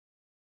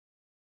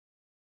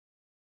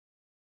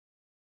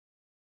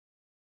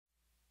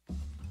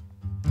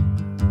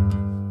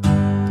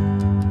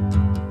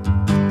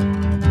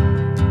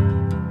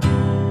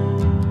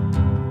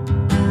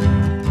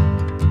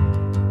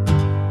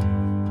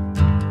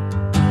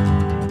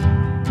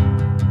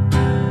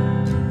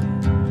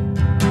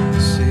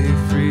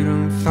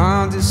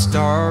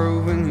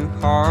start when your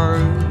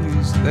heart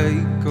is let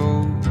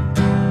go.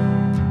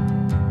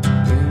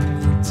 When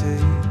you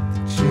take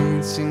the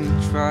chance and you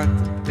try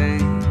to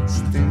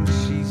dance, then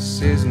she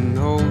says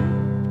no.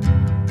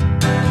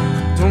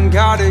 Don't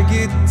gotta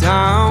get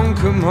down,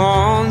 come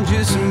on,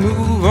 just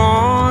move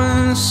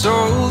on.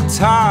 So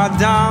tied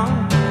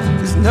down,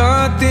 there's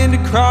nothing to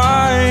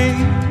cry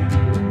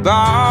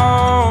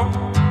about.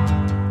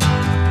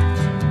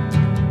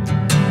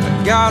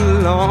 I got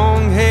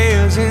long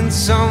hairs and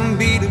some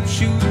beat up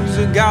shoes.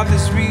 I got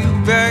this real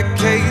bad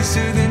case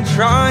of then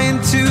trying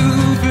to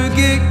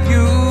forget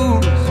you.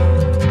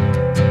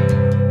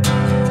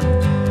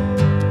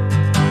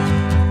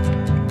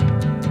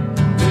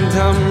 And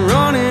I'm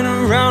running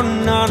around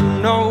and not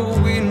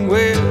knowing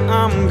where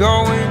I'm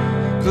going.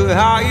 But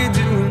how you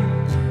doing?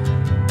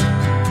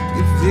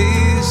 If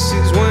this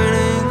is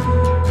winning,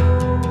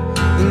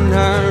 then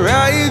I'd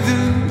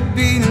rather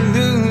be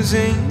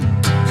losing.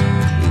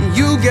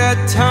 You got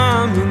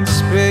time and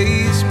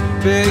space,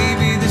 but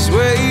baby, this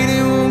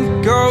waiting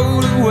won't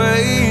go to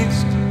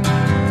waste.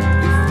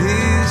 If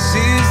this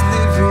is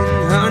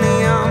living, honey,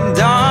 I'm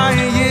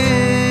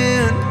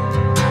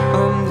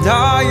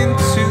dying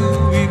to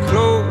be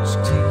close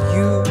to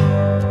you.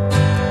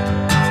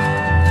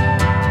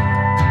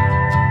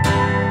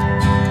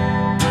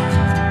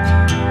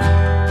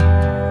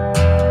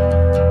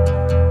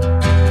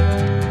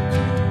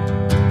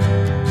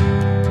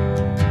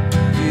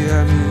 You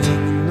have me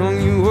hanging on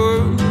your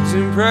words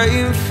and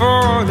praying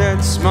for that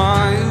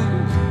smile.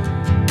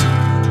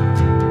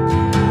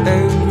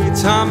 Every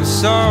time I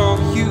saw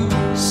you,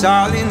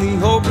 silently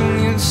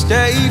hoping you'd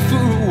stay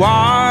for a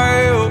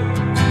while.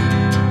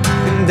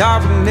 And I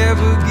would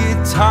never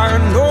get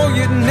tired, no,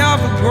 you'd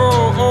never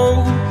grow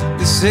old.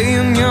 They say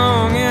I'm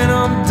young and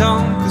I'm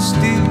dumb, but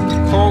still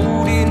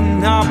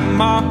holding out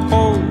my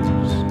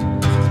hopes.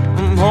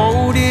 I'm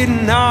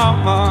holding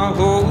out my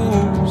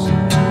hopes.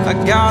 I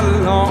got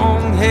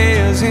long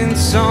hairs and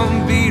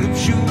some beat up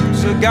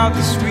shoes. I got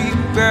this real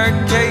bad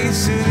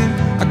case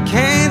and I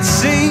can't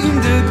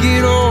seem to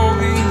get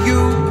over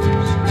you.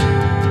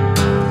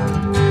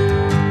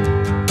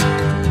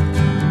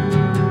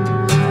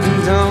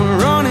 And I'm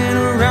running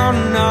around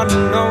not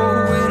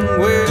knowing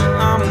where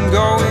I'm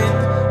going.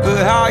 But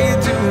how you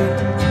doing?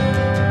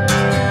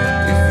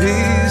 If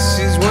this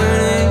is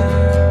winning,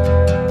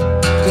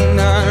 then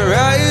I'd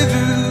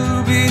rather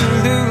be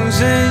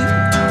losing.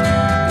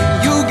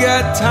 You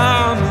got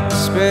time and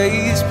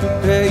space, but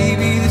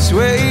baby, this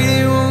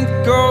waiting won't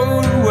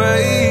go to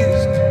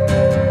waste.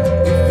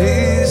 If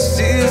this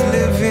is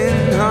living,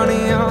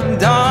 honey, I'm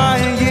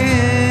dying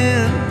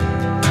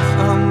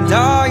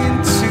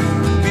to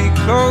be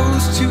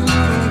close to you.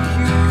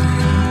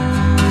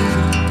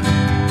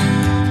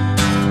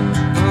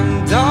 I'm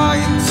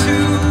dying to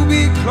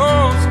be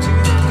close to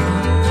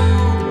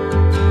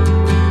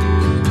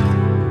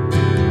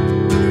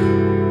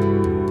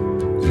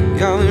you. You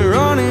got me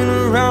running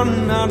around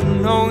and not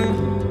knowing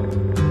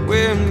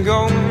where I'm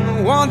going.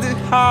 I wonder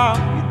how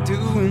you're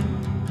doing.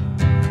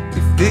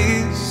 If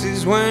this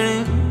is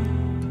winning,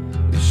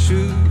 it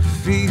sure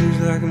feels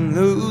like I'm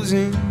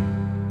losing.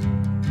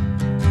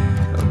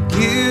 I'll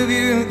give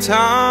you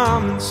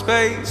time and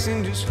space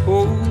and just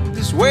hope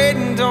this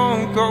waiting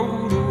don't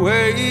go to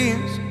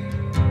waste.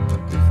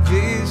 If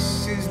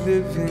this is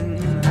living,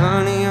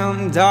 honey,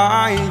 I'm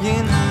dying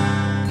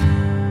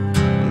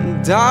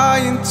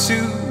to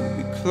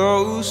be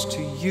close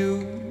to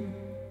you.